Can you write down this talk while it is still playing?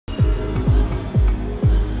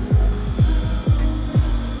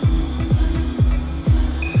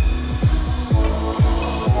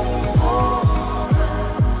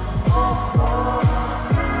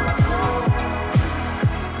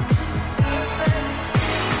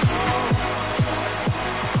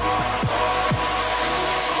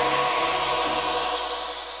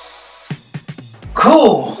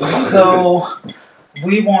Cool. So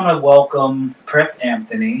we want to welcome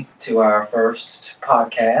PrepAnthony to our first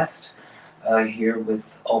podcast here with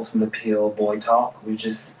Ultimate Apeel Boy Talk. We're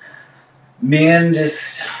just men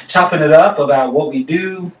just chopping it up about what we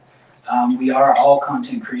do. We are all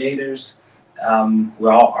content creators.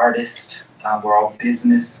 We're all artists. We're all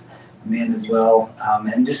business men as well.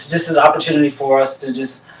 And this is an opportunity for us to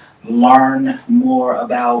just learn more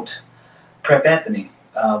about PrepAnthony.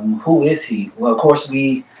 Who is he? Well, of course,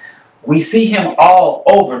 we see him all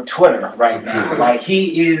over Twitter right now. Like,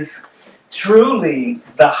 he is truly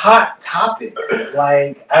the hot topic.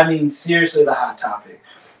 Like, I mean, seriously, the hot topic.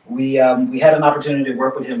 We had an opportunity to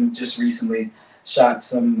work with him just recently. Shot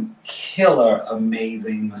some killer,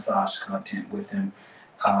 amazing massage content with him,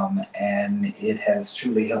 and it has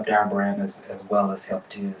truly helped our brand as well as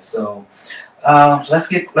helped his. So let's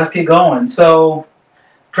get going. So,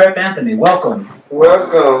 PrepAnthony, welcome.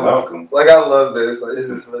 Welcome. Like, I love this. Like, this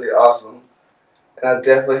is really awesome. And I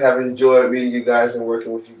definitely have enjoyed meeting you guys and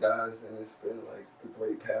working with you guys. And it's been like a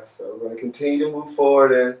great path. So we're going to continue to move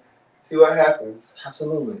forward and see what happens.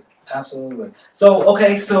 Absolutely.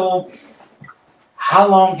 So how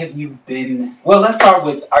long have you been? Well, let's start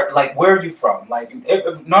with where are you from? Like,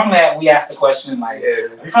 if normally we ask the question like,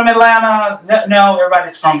 Are you from Atlanta? No,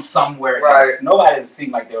 everybody's from somewhere else. Nobody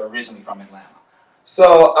seemed like they were originally from Atlanta.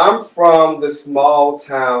 So I'm from the small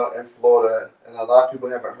town in Florida, and a lot of people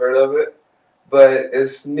haven't heard of it, but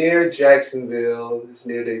it's near Jacksonville, it's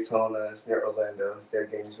near Daytona, it's near Orlando, it's near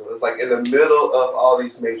Gainesville. It's like in the middle of all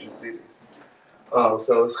these major cities.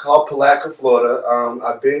 So it's called Palatka, Florida.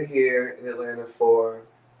 I've been here in Atlanta for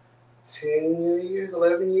 10 years,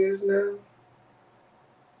 11 years now.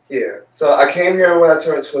 Yeah. So I came here when I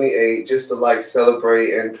turned 28 just to like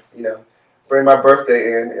celebrate and, bring my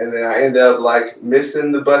birthday in. And then I ended up like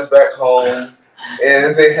missing the bus back home.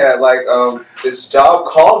 And they had like this job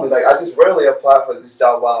called me. Like, I just rarely applied for this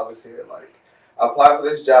job while I was here. Like, I applied for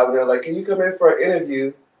this job and they're like, can you come in for an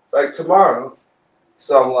interview like tomorrow?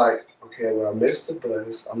 So I'm like, okay, well, I missed the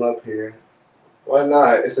bus. I'm up here. Why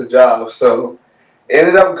not? It's a job. So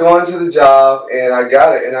ended up going to the job and I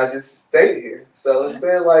got it and I just stayed here. So it's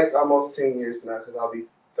been like almost 10 years now because I'll be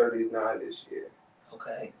 39 this year.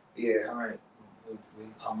 Okay. Yeah. All right. We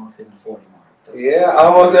almost hit the 40 mark. Yeah,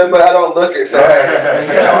 almost there, but I don't look it. So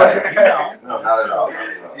No, not at all.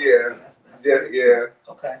 Yeah. Yeah.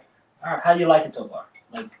 Okay. All right. How do you like it so far?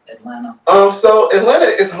 Like Atlanta? So Atlanta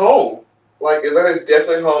is home. Like, Atlanta is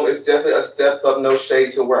definitely home. It's definitely a step up, no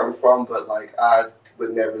shade to where I'm from, but like I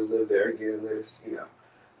would never live there again.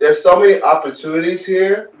 There's so many opportunities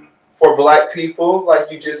here for Black people.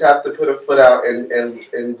 Like, you just have to put a foot out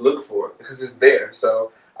and look for it because it's there.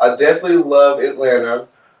 So I definitely love Atlanta.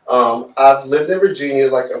 I've lived in Virginia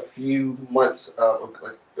like a few months.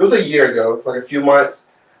 It was a year ago. It's like a few months.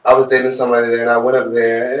 I was dating somebody there, and I went up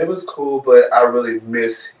there, and it was cool. But I really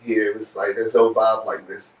miss here. It was like there's no vibe like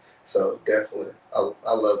this. So definitely, I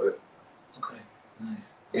love it. Okay,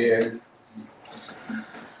 nice. Yeah.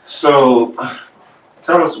 So,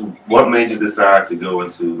 tell us what made you decide to go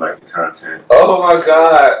into like the content. Oh my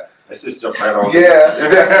God. Let's just jump right on.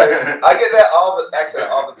 Yeah, I get that all the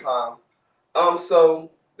time. So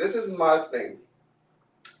this is my thing.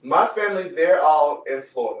 My family, they're all in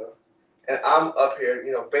Florida, and I'm up here,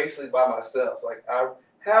 basically by myself. Like, I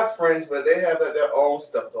have friends, but they have their own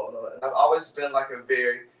stuff going on, and I've always been like a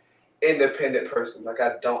very independent person. Like,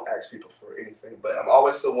 I don't ask people for anything, but I'm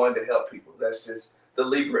always the one to help people. That's just the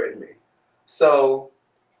Libra in me. So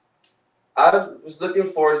I was looking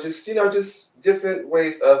for just different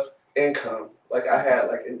ways of income. Like, I had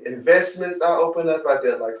like investments I opened up. I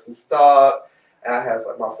did like some stock, and I have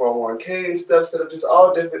like my 401k and stuff set up, just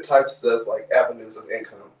all different types of like avenues of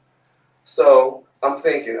income. So I'm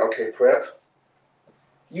thinking, okay, Prep,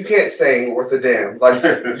 you can't sing worth a damn. Like,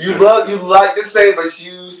 you like to sing, but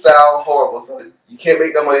you sound horrible. So you can't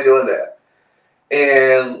make no money doing that.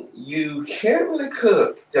 And you can't really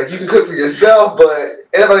cook. Like, you can cook for yourself, but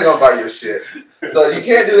everybody gonna buy your shit. So you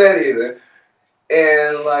can't do that either.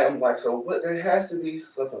 And like, I'm like, so what? There has to be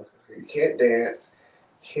something. You can't dance,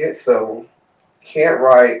 can't sew, can't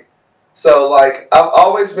write. So like, I've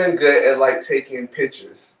always been good at like taking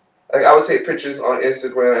pictures. Like, I would take pictures on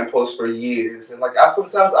Instagram and post for years. And like,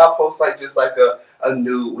 sometimes I'll post like just like a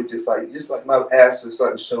nude with just like my ass or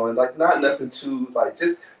something showing. Like, nothing too like,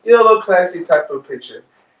 just, a little classy type of picture.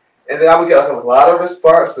 And then I would get like a lot of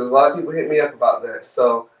responses. A lot of people hit me up about that.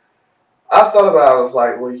 So I thought about it. I was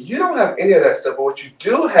like, well, you don't have any of that stuff, but what you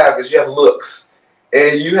do have is you have looks.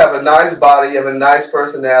 And you have a nice body, you have a nice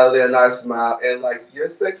personality, a nice smile, and like your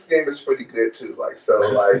sex game is pretty good too. Like, so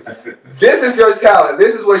like this is your talent.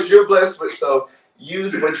 This is what you're blessed with. So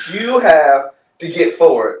use what you have to get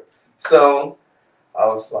forward. So I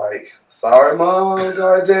was like, sorry, Mom,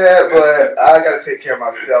 sorry, Dad, but I got to take care of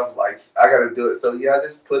myself. Like, I got to do it. So, yeah, I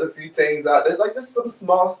just put a few things out there, like just some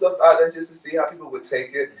small stuff out there just to see how people would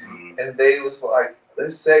take it. And they was like, they're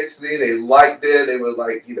sexy. They liked it. They were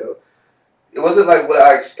like, it wasn't like what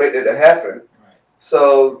I expected to happen. Right.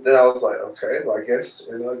 So then I was like, okay, well, I guess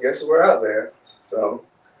we're out there. So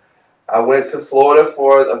I went to Florida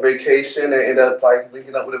for a vacation and ended up like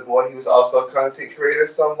linking up with a boy. He was also a content creator.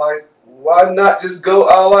 So I'm like, why not just go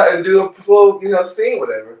all out and do a full, scene,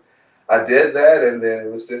 whatever. I did that, and then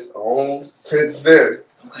it was just on since then.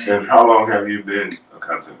 Okay. And how long have you been a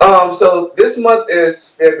content? So this month is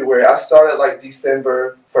February. I started like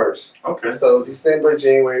December 1st. Okay. So December,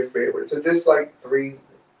 January, February. So just like three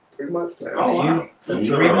months now. Oh, wow. So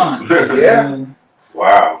 3 months. Yeah.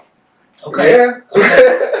 Wow. Okay. Yeah.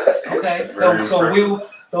 Okay. That's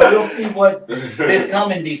So very we'll see what this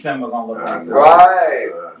coming December gonna look like. Right.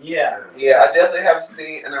 Yeah. Yeah, I definitely have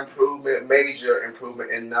seen an improvement, major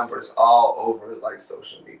improvement in numbers all over like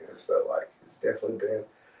social media. So like it's definitely been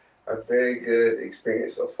a very good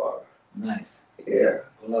experience so far. Nice. Yeah.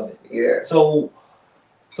 I love it. Yeah. So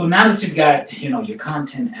now that you've got, your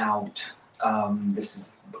content out, this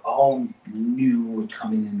is all new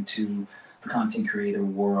coming into the content creator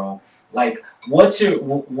world. Like, what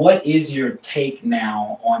is your take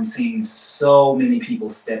now on seeing so many people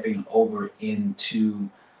stepping over into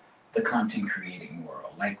the content creating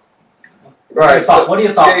world? Like, Right. what are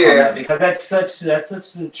your thoughts on yeah. that? Because that's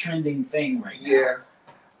such a trending thing right now. Yeah.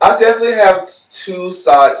 I definitely have two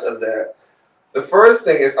sides of that. The first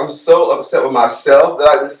thing is I'm so upset with myself that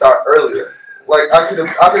I didn't start earlier. Like I could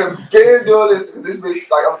have been doing this. This been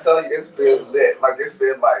like I'm telling you, it's been lit. Like it's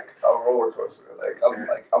been like a roller coaster.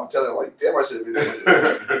 I'm telling you, like damn, I should have been doing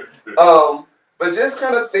this. But just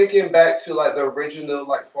kind of thinking back to like the original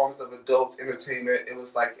like forms of adult entertainment, it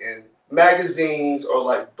was like in magazines or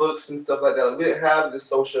like books and stuff like that. Like, we didn't have the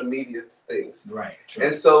social media things, Right. True.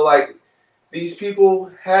 and so like these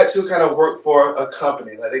people had to kind of work for a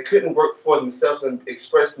company. Like they couldn't work for themselves and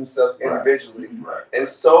express themselves individually. Right. And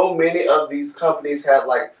so many of these companies had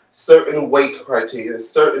like certain weight criteria,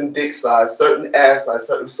 certain dick size, certain ass size,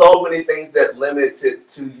 so many things that limited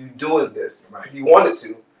to you doing this if you wanted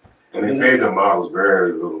to. And they paid the models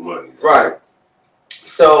very little money. So. Right.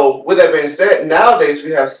 So with that being said, nowadays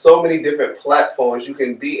we have so many different platforms. You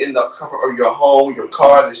can be in the comfort of your home, your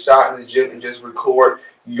car, the shop, in the gym, and just record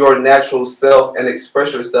your natural self and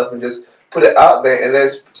express yourself and just put it out there. And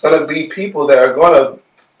there's going to be people that are going to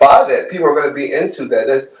buy that. People are going to be into that.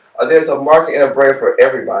 There's a market and a brand for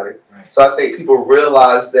everybody. Right. So I think people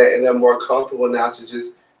realize that and they're more comfortable now to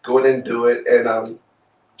just go in and do it. And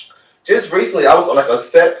just recently I was on like a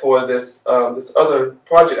set for this other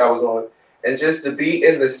project I was on. And just to be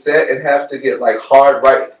in the set and have to get like hard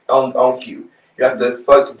right on cue. You have to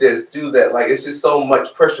fuck this, do that. Like it's just so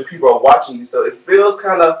much pressure. People are watching you, so it feels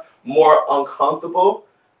kind of more uncomfortable.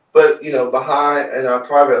 But behind in our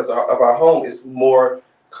private of our home, it's more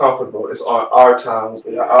comfortable. It's on our time,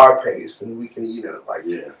 our pace, and we can,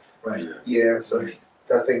 Right. Yeah. So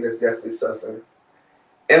I think that's definitely something.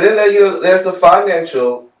 And then there's the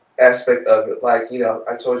financial aspect of it. Like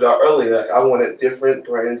I told y'all earlier, like I wanted different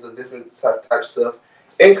brands and different types of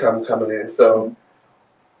income coming in. So.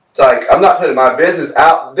 It's like I'm not putting my business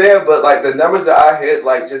out there, but like the numbers that I hit,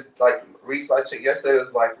 like just like recently I checked yesterday,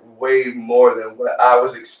 was like way more than what I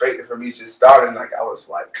was expecting from me just starting. Like I was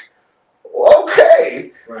like,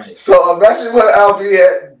 okay, right. So imagine what I'll be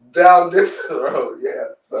at down this road. Yeah,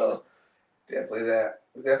 so definitely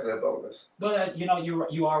definitely a bonus. But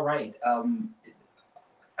you are right.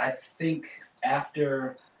 I think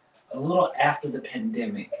after the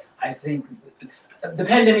pandemic, I think the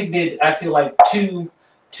pandemic did. I feel like two,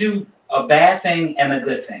 a bad thing and a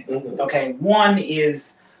good thing. Mm-hmm. Okay, one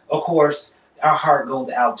is, of course, our heart goes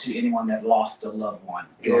out to anyone that lost a loved one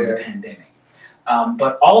during the pandemic.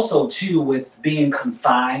 But also, too, with being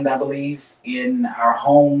confined, I believe, in our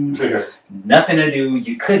homes, nothing to do,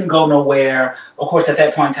 you couldn't go nowhere. Of course, at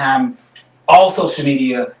that point in time, all social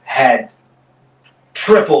media had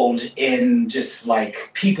tripled in just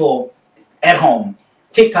like people at home,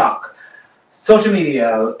 TikTok, social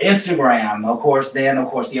media, Instagram, of course, the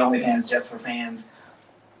OnlyFans just for fans.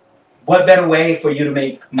 What better way for you to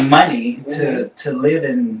make money to live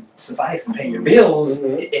and suffice and pay your bills?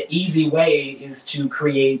 An easy way is to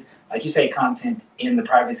create, like you say, content in the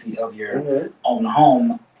privacy of your own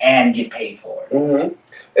home and get paid for it.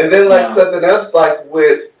 And then something else, like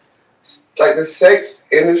with like the sex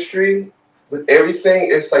industry, with everything,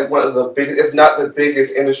 it's like one of the biggest, if not the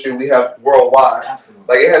biggest industry we have worldwide. Absolutely.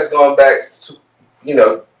 Like it has gone back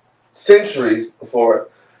centuries before.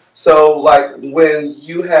 So like when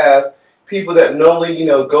you have people that normally,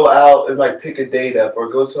 go out and like pick a date up or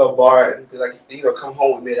go to a bar and be like, come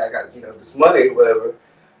home with me, I got, this money or whatever.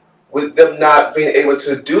 With them not being able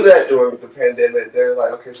to do that during the pandemic, they're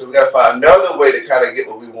like, okay, so we got to find another way to kind of get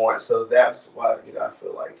what we want. So that's why, I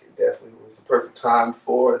feel like it definitely was the perfect time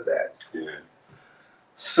for that. Yeah.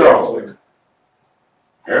 So,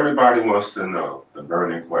 everybody wants to know the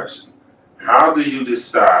burning question. How do you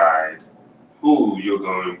decide who you're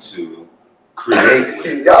going to create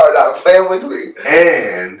with? Y'all are not playing with me.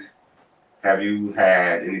 And have you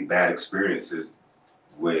had any bad experiences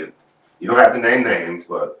with, you don't have to name names,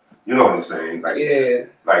 but you know what I'm saying? Like, yeah.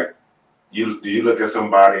 Like, do you look at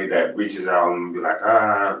somebody that reaches out and be like,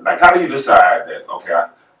 like, how do you decide that, okay,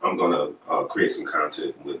 I'm going to create some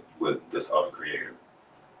content with this other creator?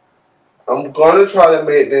 I'm going to try to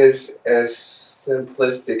make this as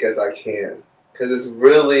simplistic as I can because it's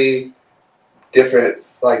really different,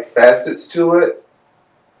 like, facets to it.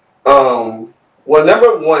 Well,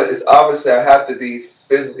 number one is obviously I have to be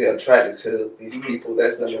physically attracted to these people.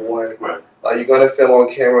 That's number one. Right. Like, you're going to film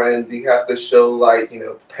on camera and you have to show, like,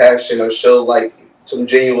 passion or show, like, some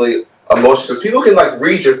genuinely emotion. Because people can, like,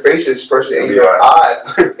 read your facial expression in your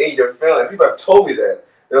eyes in your film. And people have told me that.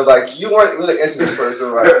 They're like, you weren't really into this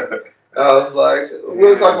person, right? I was like,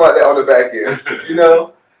 we'll talk about that on the back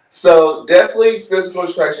end, So definitely physical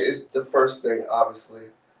attraction is the first thing, obviously.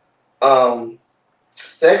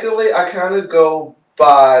 Secondly, I kind of go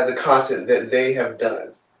by the content that they have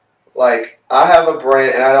done. Like, I have a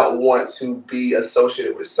brand and I don't want to be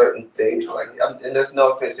associated with certain things. Like, and there's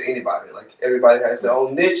no offense to anybody. Like, everybody has their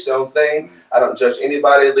own niche, their own thing. I don't judge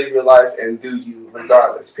anybody. Live your life and do you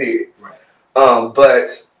regardless, period. Right.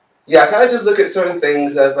 But yeah, I kind of just look at certain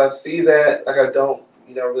things. If I see that, like, I don't,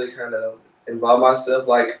 really kind of involve myself.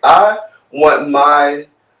 Like, I want my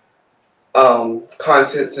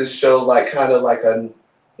content to show, like, kind of like a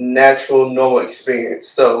natural, normal experience.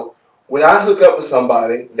 So when I hook up with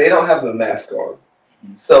somebody, they don't have a mask on.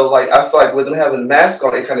 So, like, I feel like with them having a mask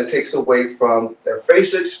on, it kind of takes away from their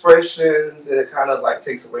facial expressions, and it kind of, like,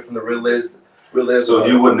 takes away from the realism. So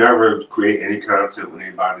you would never create any content with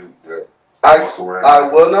anybody that I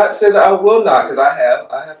will not say that I will not, because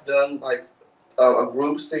I have done, like, a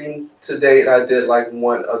group scene to date. I did, like,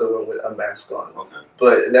 one other one with a mask on. Okay.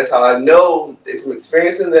 But that's how I know from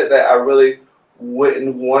experiencing that I really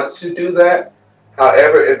wouldn't want to do that.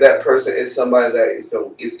 However, if that person is somebody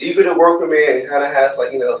that is eager to work with me and kind of has,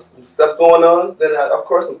 like, some stuff going on, then of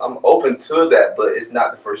course I'm open to that. But it's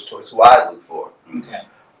not the first choice who I look for. Okay.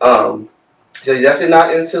 So you're definitely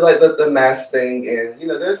not into, like, the mask thing, and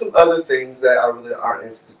there's some other things that I really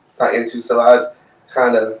not into. So I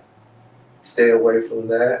kind of stay away from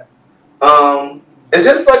that. And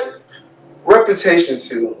just, like, reputation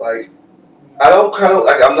too. Like, I don't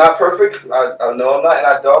I'm not perfect. I know I'm not, and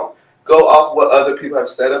I don't go off what other people have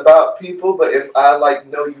said about people. But if I, like,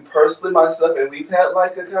 know you personally myself, and we've had,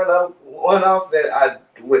 like, a kind of one-off, then I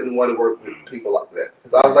wouldn't want to work with people like that,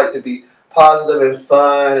 because I would like to be positive and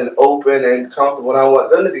fun and open and comfortable, and I want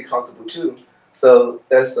them to be comfortable too. So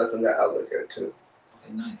that's something that I look at too.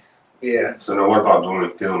 Okay, nice. Yeah. So now, what about during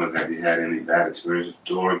filming? Have you had any bad experiences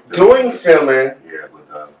during filming? During filming?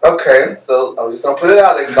 Yeah, okay, so I'm just gonna put it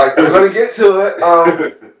out there. Like, we're gonna get to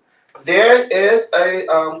it. There is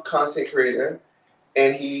a content creator,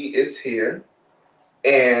 and he is here,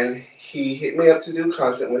 and he hit me up to do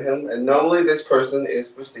content with him. And normally, this person is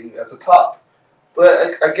perceived as a top,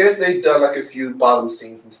 but I guess they've done, like, a few bottom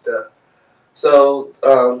scenes and stuff. So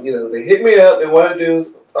they hit me up. They want to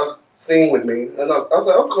do a scene with me, and I was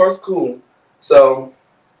like, of course, cool. So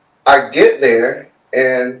I get there,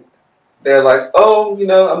 and they're like, oh,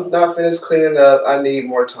 I'm not finished cleaning up. I need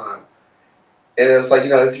more time. And it was like,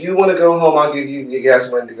 if you want to go home, I'll give you your gas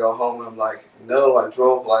money to go home. And I'm like, no, I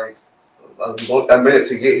drove, like, a minute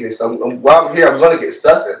to get here. So while I'm here, I'm going to get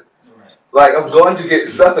something. Right. Like, I'm going to get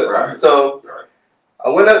something. Right. So I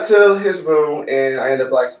went up to his room, and I ended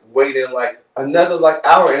up, like, waiting, like, another, like,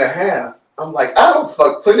 hour and a half. I'm like, I don't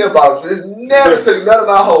fuck plenty of bottles. It's never took none of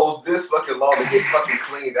my holes this fucking long to get fucking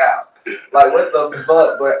cleaned out. Like, what the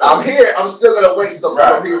fuck? But I'm here. I'm still going to wait. So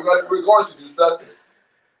I'm here. We're going to do something.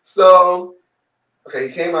 So, okay,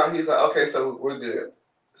 he came out. He's like, okay, so we're good.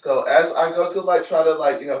 So as I go to, like, try to,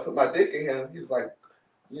 like, put my dick in him, he's like,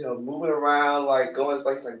 moving around, like, going,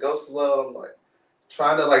 like, he's like, go slow. I'm like,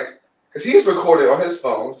 trying to, like, because he's recording on his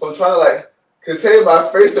phone. So I'm trying to, like, contain my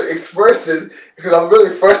facial expression because I'm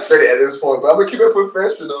really frustrated at this point. But I'm going to keep it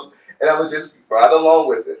professional, and I'm going to just ride along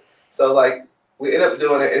with it. So, like, we ended up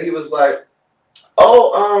doing it, and he was like,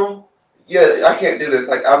 oh, yeah, I can't do this.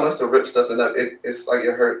 Like, I must have ripped something up. It's like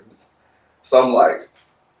it hurt. So I'm like,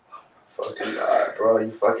 fucking God, bro,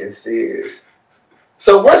 you fucking serious?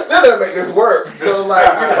 So we're still gonna make this work. So like,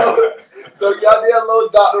 so y'all did a little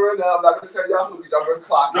doctoring up. I'm not gonna tell y'all who, y'all gonna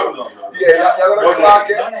clock it. No. Yeah, y'all gonna clock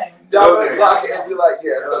it. Y'all gonna clock it and be like,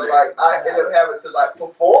 yeah. So like, I ended up having to like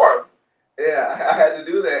perform. Yeah, I had to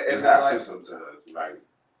do that. And you have like, to sometimes, like.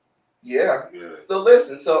 Yeah. So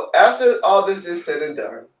listen. So after all this is said and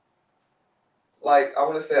done, like I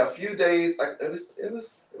want to say a few days, like it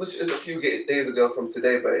was just a few days ago from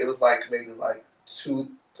today, but it was like maybe like 2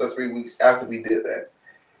 or 3 weeks after we did that.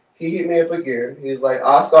 He hit me up again. He's like,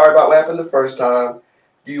 "I'm sorry about what happened the first time.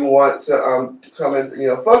 Do you want to come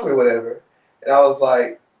and fuck me, whatever?" And I was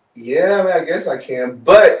like, "Yeah, man, I guess I can,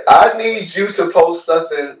 but I need you to post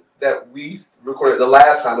something that we recorded the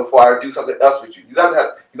last time before I do something else with you. You're gonna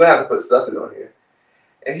have to put something on here."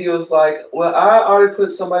 And he was like, "Well, I already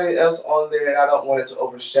put somebody else on there, and I don't want it to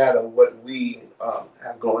overshadow what we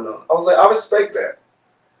have going on." I was like, "I respect that."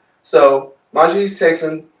 So, mind you, he's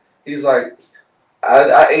texting. He's like,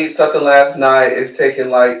 I ate something last night. It's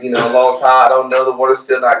taking like, a long time. I don't know. The water's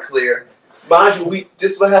still not clear. Mind you,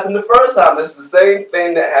 this is what happened the first time. This is the same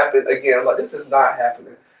thing that happened again. I'm like, this is not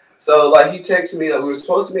happening. So like he texted me, like we were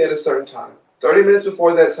supposed to meet at a certain time. 30 minutes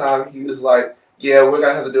before that time, he was like, yeah, we're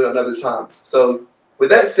gonna have to do it another time. So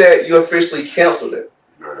with that said, you officially canceled it.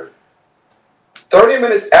 Right. 30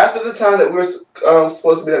 minutes after the time that we were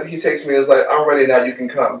supposed to meet up, he texted me and was like, I'm ready now, you can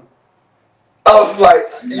come. I was like,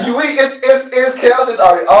 it's chaos. It's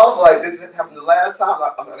already off. Like, this happened the last time.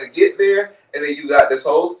 Like, I'm going to get there. And then you got this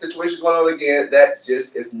whole situation going on again. That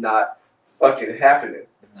just is not fucking happening.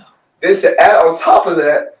 No. Then to add on top of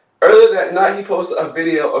that, earlier that night, he posted a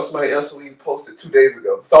video of somebody else who he posted 2 days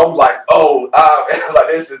ago. So I'm like, like,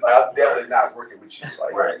 this is, like, I'm definitely not working with you.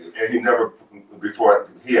 Like, right. And he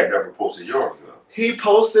had never posted yours, though. He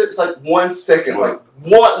posted, it's like 1 second.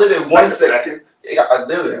 Literally 1 second. Yeah,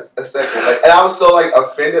 literally a second. Like, and I was so like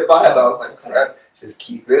offended by it. But I was like, crap, just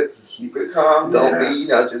keep it calm. Don't be,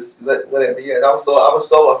 just let whatever. Yeah, I was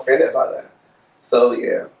so offended by that. So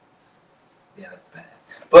yeah. Yeah, that's bad.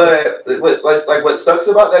 But what sucks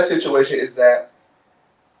about that situation is that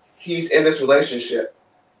he's in this relationship,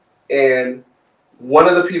 and one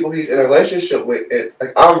of the people he's in a relationship with,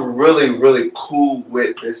 like I'm really, really cool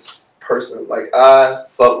with this person. Like I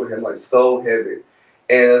fuck with him like so heavy,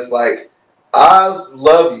 and it's like, I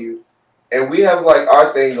love you, and we have like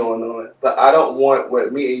our thing going on, but I don't want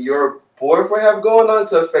what me and your boyfriend have going on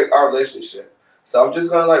to affect our relationship. So I'm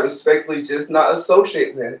just gonna like respectfully just not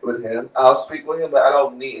associate with him. I'll speak with him, but I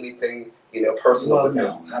don't need anything personal with him.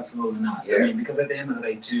 No, absolutely not. Yeah. I mean, because at the end of the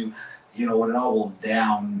day, too, when it all boils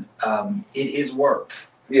down, it is work.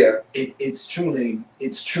 Yeah. It's truly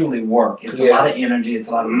work. It's a lot of energy. It's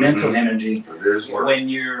a lot of mental energy. It is work. When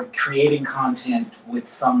you're creating content with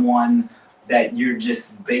someone that you're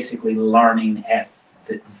just basically learning at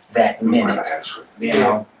that minute. Okay.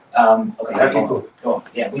 Go on.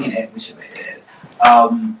 Yeah, we can edit. We should edit.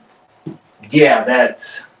 Yeah,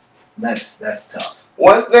 that's tough.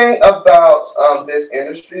 One thing about this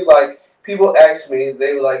industry, like people ask me,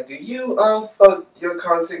 they were like, "Do you fuck your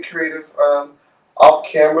content creative off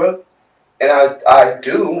camera?" And I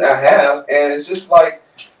do, I have, and it's just like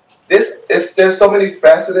there's so many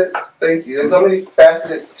facets. Thank you. There's so many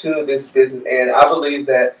facets to this business, and I believe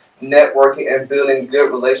that networking and building good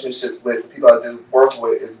relationships with people I do work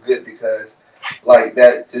with is good because, like,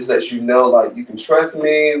 that just lets you know, like, you can trust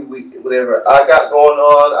me. Whatever I got going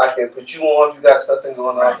on, I can put you on if you got something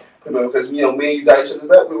going on. Because me and you got each other's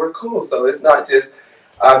back. We were cool, so it's not just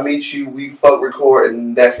I meet you, we fuck, record,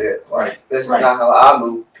 and that's it. Like that's not how I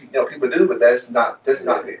move. People do, but that's not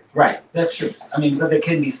me. Right, that's true. I mean, because there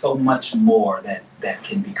can be so much more that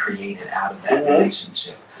can be created out of that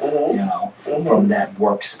relationship. From that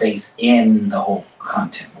workspace in the whole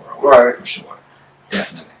content world. Right, for sure,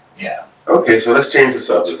 definitely, yeah. Okay, so let's change the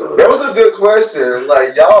subject a little. That was a good question.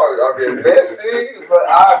 Like y'all are being messy, but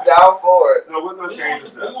I'm down for it. No, we're gonna change the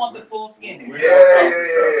subject. We want the full skin.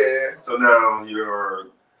 Yeah. So now you're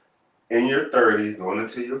in your 30s, going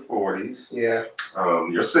into your 40s. Yeah.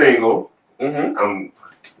 You're single. Mm-hmm. I'm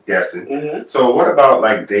guessing. Mm-hmm. So what about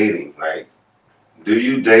like dating? Like, do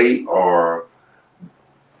you date, or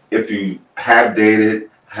if you have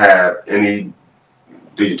dated,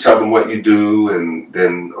 do you tell them what you do, and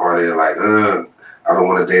then are they like, I don't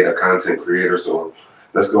want to date a content creator, so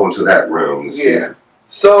let's go into that realm. Yeah.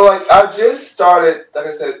 So like I just started, like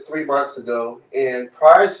I said, 3 months ago, and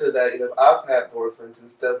prior to that, I've had boyfriends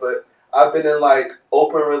and stuff, but I've been in like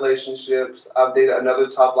open relationships. I've dated another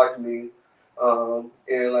top like me,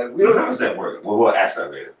 and like how does that work? Well, we'll ask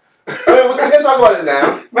that later. I mean, we can talk about it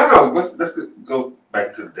now. No. Let's go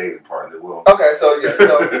back to the dating part. Well. Okay,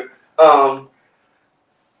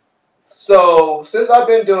 so since I've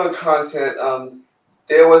been doing content,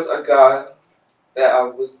 there was a guy that I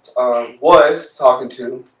was talking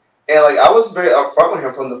to, and like I was very upfront with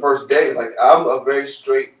him from the first day. Like I'm a very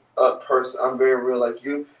straight up person. I'm very real. Like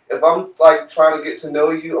you, if I'm like trying to get to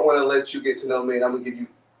know you, I want to let you get to know me, and I'm gonna give you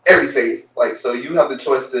everything. Like so, you have the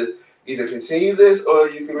choice to either continue this or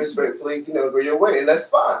you can respectfully, go your way, and that's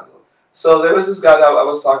fine. So there was this guy that I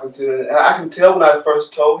was talking to, and I can tell when I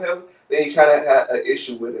first told him that he kind of had an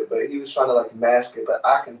issue with it, but he was trying to like mask it. But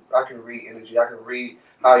I can read energy. I can read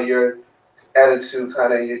how your attitude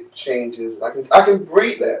kind of changes. I can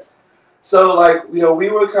read that. So like we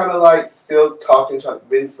were kind of like still talking,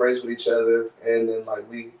 being friends with each other, and then like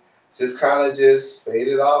we just kind of just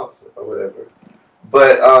faded off or whatever.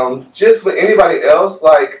 But just with anybody else,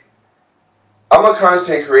 like I'm a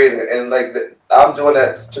content creator, and like I'm doing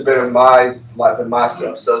that to better my life and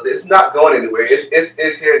myself. So it's not going anywhere.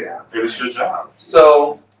 It's here now. And it's your job.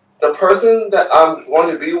 So the person that I'm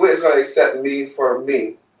going to be with is going to accept me for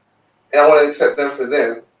me, and I want to accept them for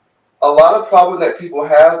them. A lot of problems that people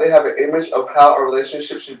have, they have an image of how a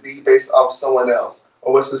relationship should be based off someone else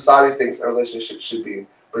or what society thinks a relationship should be.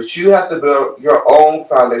 But you have to build your own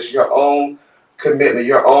foundation, your own commitment,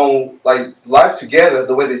 your own like life together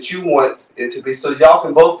the way that you want it to be, so y'all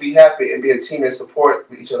can both be happy and be a team and support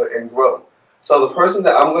each other and grow. So the person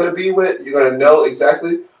that I'm going to be with, you're going to know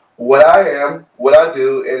exactly what I am, what I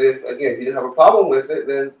do, and if you don't have a problem with it,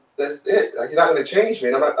 then that's it. Like you're not going to change me,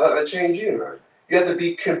 and I'm not going to change you. Right? You have to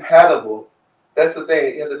be compatible. That's the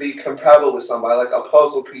thing. You have to be compatible with somebody, like a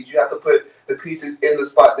puzzle piece. You have to put the pieces in the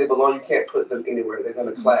spot they belong. You can't put them anywhere. They're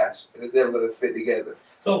going to clash. It's never going to fit together.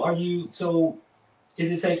 So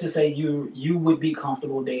is it safe to say you would be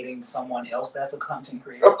comfortable dating someone else that's a content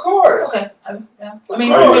creator? Of course. Okay. Yeah. I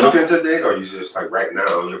mean, are you looking to date, or are you just like right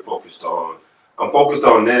now you're focused on? I'm focused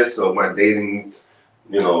on this, so my dating.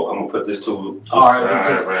 I'm gonna put this to or it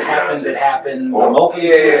just right happens. Now. It happens. I'm open to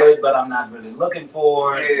it, but I'm not really looking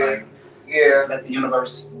for it. Just let the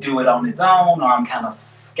universe do it on its own, or I'm kind of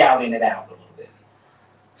scouting it out a little bit.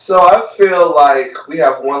 So I feel like we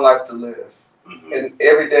have one life to live, and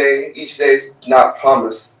each day is not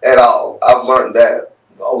promised at all. I've learned that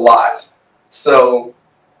a lot. So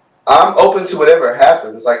I'm open to whatever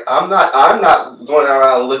happens. Like I'm not going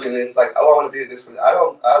around looking. It's like, oh, I want to be this person.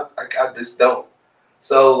 I just don't.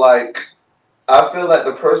 So, like, I feel like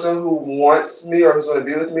the person who wants me or who's going to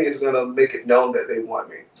be with me is going to make it known that they want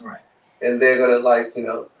me. Right. And they're going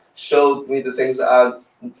to, show me the things that I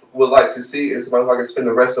would like to see and somebody who I can spend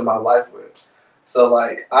the rest of my life with. So,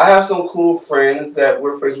 like, I have some cool friends that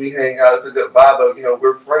we're friends. We hang out. It's a good vibe, but,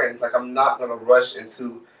 we're friends. Like, I'm not going to rush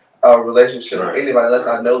into a relationship with anybody unless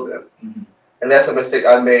I know them. Mm-hmm. And that's a mistake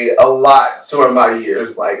I made a lot during my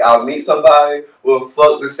years. Like, I'll meet somebody, we'll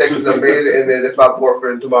fuck, the sex is amazing, and then it's my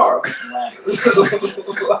boyfriend tomorrow. Right.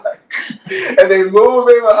 And they move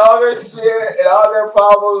in with all their shit and all their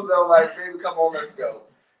problems. I'm like, baby, come on, let's go.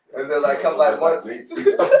 And then, like, come like month.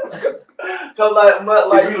 Come like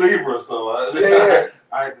month. Like, we Libra, so yeah.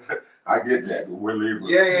 I get that. We're Libra.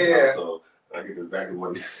 Yeah. So I get exactly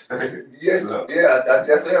what you're saying. Yeah, I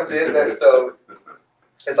definitely have did that. So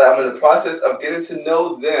it's like I'm in the process of getting to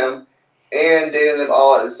know them and dating them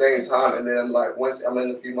all at the same time. And then I'm like, once I'm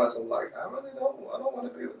in a few months, I'm like, I don't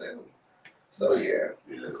want to be with them. So yeah.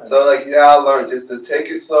 So like, I learned just to take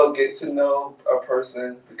it slow, get to know a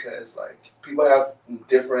person, because like people have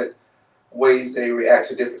different ways they react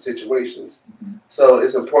to different situations. Mm-hmm. So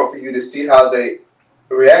it's important for you to see how they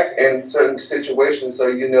react in certain situations, so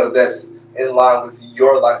you know that's in line with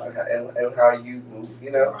your life and how you move.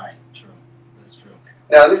 Right. True. That's true.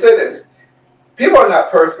 Now, let me say this. People are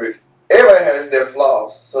not perfect. Everybody has their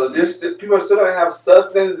flaws. So people are still going to have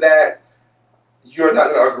something that you're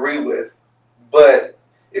not going to agree with. But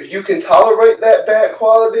if you can tolerate that bad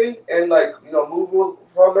quality and, like, move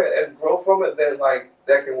from it and grow from it, then, like,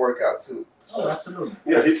 that can work out, too. Oh, absolutely.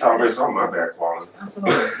 Yeah, he tolerates all my bad quality.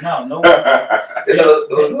 Absolutely. No. It's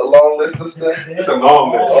a long list of stuff. It's a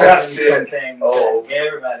long list.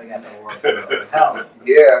 Everybody got to work with. Hell,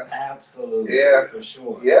 yeah. Absolutely. Yeah. For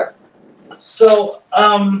sure. Yeah. So,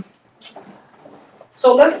 we're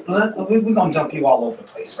gonna jump you all over the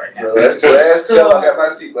place right now. Let's chill. I got my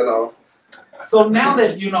seatbelt on. So now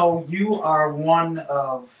that you are one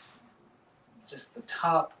of just the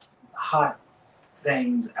top hot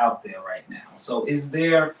things out there right now. So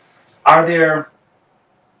are there,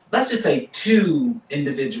 let's just say, two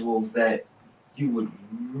individuals that you would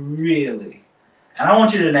really, and I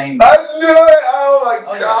want you to name them. I knew it! Oh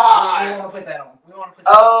my God! We want to put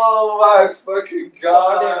Oh my fucking So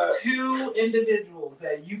are god! there two individuals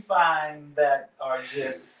that you find that are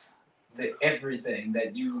just the everything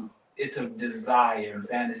that you? It's a desire and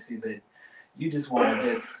fantasy that you just want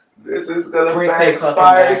to just. This is gonna break their fucking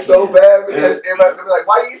backfire back so in. bad because everybody's gonna be like,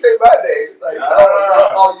 "Why you say my name?" Like,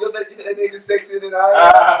 oh, you're that nigga sexier than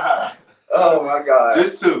I am. Oh my god!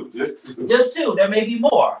 Just two. Just two. There may be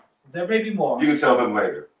more. There may be more. You can tell them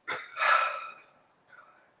later.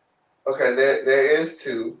 Okay, there is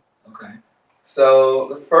two. Okay. So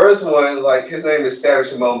the first one, like his name is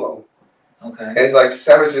Savage Momo. Okay. And like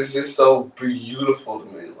Savage is just so beautiful to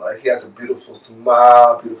me. Like he has a beautiful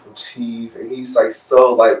smile, beautiful teeth, and he's like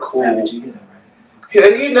so like cool. Savage, you get that right. Yeah,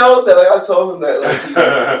 he knows that. Like I told him that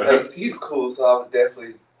like he's cool, so I would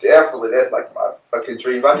definitely that's like my fucking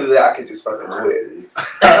dream. If I do that, I could just fucking quit.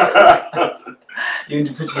 You need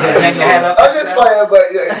to put hang your head up. I'm just playing,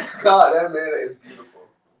 but yeah, God, that man is beautiful.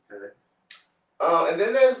 Okay. And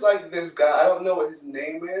then there's like this guy. I don't know what his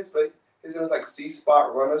name is, but his name is like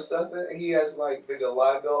C-Spot Run or something, and he has like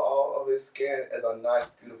vitiligo all over his skin and a nice,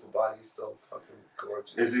 beautiful body. He's so fucking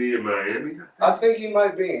gorgeous. Is he in Miami? I think he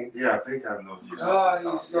might be. Yeah, I think I know you. God,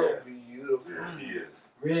 he's so beautiful. Yeah, he is.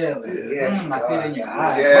 Really? Yes, I see it in your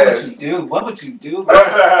eyes. Yes. What would you do?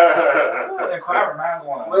 That crowd reminds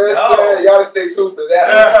one of Listen, y'all stay tuned for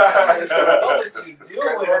that. What would you do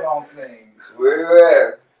with it on thing?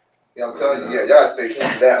 Where? Yeah, I'm telling you, y'all stay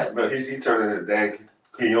tuned for that. But he's turning into Dan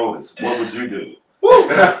Quinones. What would you do? Woo!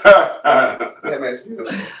 That man's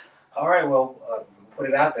beautiful. All right, well, put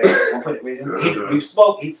it out there. We'll put it. He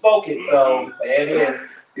spoke it, so there it is.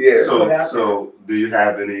 Yeah. So do you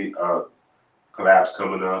have any collabs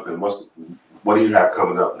coming up, and what do you have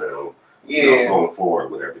coming up now? Yeah. You know, going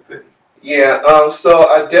forward with everything. Yeah. So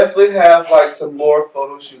I definitely have like some more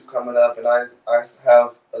photo shoots coming up, and I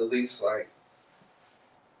have at least like.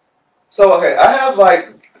 So okay, I have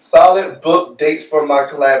like solid book dates for my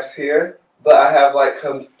collabs here, but I have like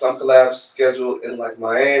some collabs scheduled in like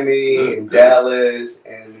Miami and Dallas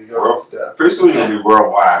and New York and stuff. Pretty soon you'll be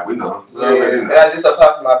worldwide. We know. Yeah, and I just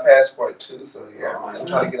applied for my passport too, so yeah, I'm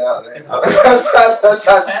trying to get out of there.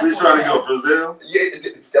 We trying to go Brazil? Yeah,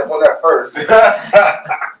 step on that first.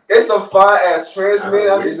 It's some fine ass trans men.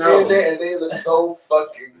 I'm just sitting there and they look so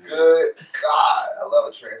fucking good. God, I love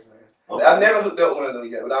a trans man. Okay. I've never hooked up one of them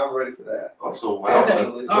yet, but I'm ready for that. Oh, so wow. Okay.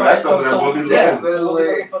 So that's something that we'll be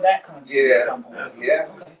looking for that content. Yeah.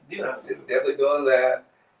 Okay. Definitely doing that.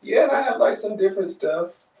 Yeah, and I have like some different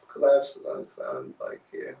stuff. Collabs, like,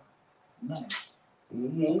 yeah. Nice.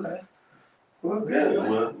 Mm-hmm. Okay. Well, good.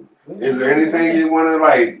 Well, is there anything you want to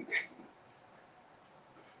like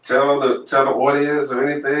tell the audience or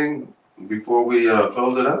anything before we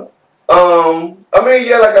close it up? I mean,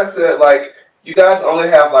 yeah, like I said, like you guys only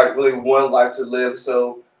have like really one life to live,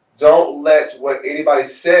 so don't let what anybody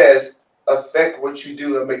says affect what you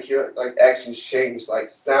do and make your like actions change.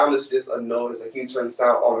 Like sound is just a noise. Like you turn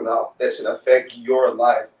sound on and off. That should affect your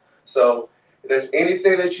life. So if there's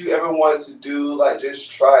anything that you ever wanted to do, like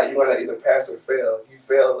just try it. You're gonna either pass or fail. If you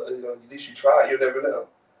fail, at least you try. You'll never know.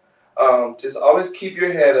 Just always keep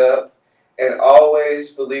your head up and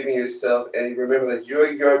always believe in yourself. And remember that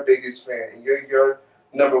you're your biggest fan and you're your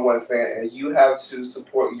number one fan, and you have to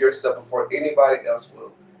support yourself before anybody else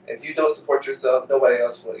will. If you don't support yourself, nobody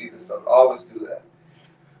else will either. So always do that.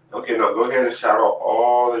 Okay, now go ahead and shout out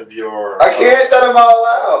all of your. I can't shout them all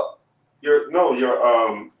out. Your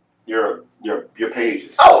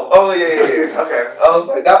pages. Oh yeah. Okay. I was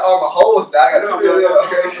like, not all my holes now. I got too many of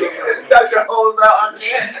them. Shout your holes out. I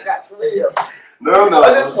can't. I got too many of them. No.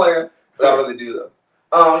 I'm just playing, but I really do though.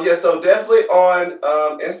 Yeah, so definitely on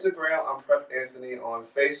Instagram, I'm PrepAnthony. On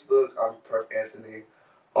Facebook, I'm PrepAnthony.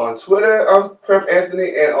 On Twitter, I'm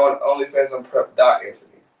PrepAnthony. And on OnlyFans, I'm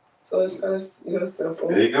Prep.Anthony. So it's kind of, simple.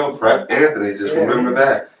 There you go, PrepAnthony. Just remember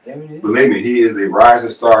that. Yeah, believe me, he is a rising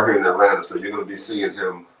star here in Atlanta, so you're going to be seeing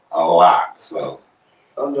him a lot. So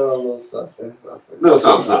I'm doing a little something. Little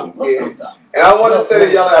something. Yeah. And I want to say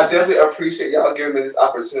to y'all, I definitely appreciate y'all giving me this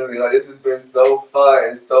opportunity. Like, this has been so fun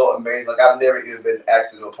and so amazing. Like, I've never even been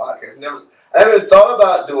asked to do a podcast. I never thought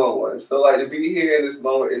about doing one. So, like, to be here in this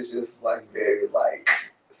moment is just, like, very, like,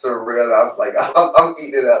 surreal. I'm like, I'm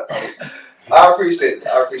eating it up. I appreciate it.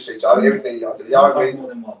 I appreciate y'all. Everything y'all do. Y'all are amazing. More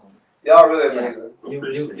than welcome. Y'all really amazing.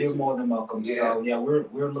 You're more than welcome. Yeah. So, yeah,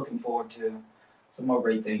 we're looking forward to some more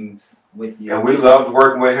great things with you. And we loved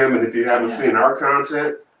working with him. And if you haven't seen our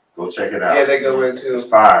content, go check it out. Yeah, they go into. It's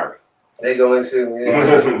fire. They go into,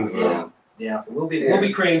 yeah. Yeah, so we'll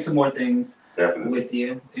be creating some more things with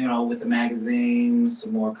you, with the magazine,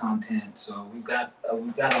 some more content. So we've got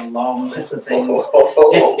a long list of things.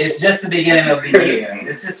 It's just the beginning of the year.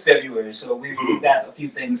 It's just February, so we've got a few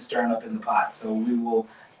things stirring up in the pot. So we will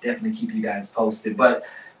definitely keep you guys posted. But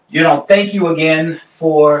thank you again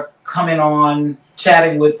for coming on,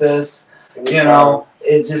 chatting with us.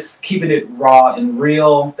 It's just keeping it raw and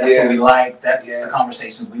real. That's what we like. That's the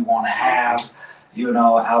conversations we want to have.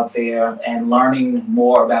 Out there and learning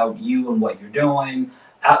more about you and what you're doing,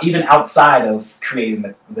 even outside of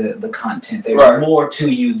creating the content. There's more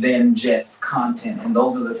to you than just content, and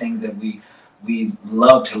those are the things that we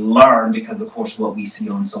love to learn because, of course, what we see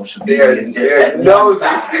on social media is just that one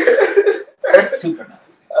side. It's super nice.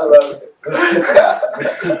 I love it. We're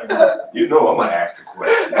super nice. I'm gonna ask the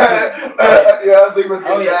question. I was thinking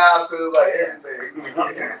down to like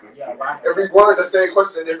everything. Right. Every word is the same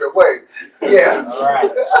question a different way. Yeah. All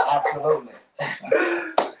right. Absolutely.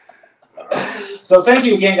 So thank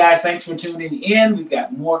you again, guys. Thanks for tuning in. We've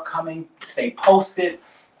got more coming. Stay posted.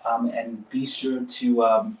 And be sure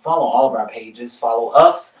to follow all of our pages. Follow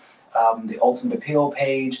us, the Ultimate Apeel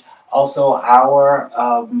page. Also, our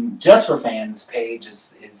Just for Fans page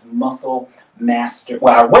is Muscle Master.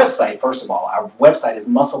 Well, our website, first of all, our website is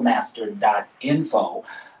musclemaster.info.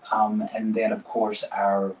 And then, of course,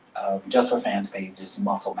 our Just for Fans page is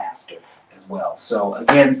Muscle Master as well. So,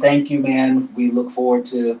 again, thank you, man. We look forward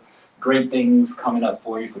to great things coming up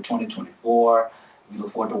for you for 2024. We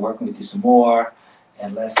look forward to working with you some more.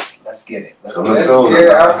 And let's get it. I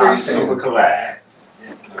appreciate it. Super collab.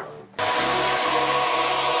 Yes, sir.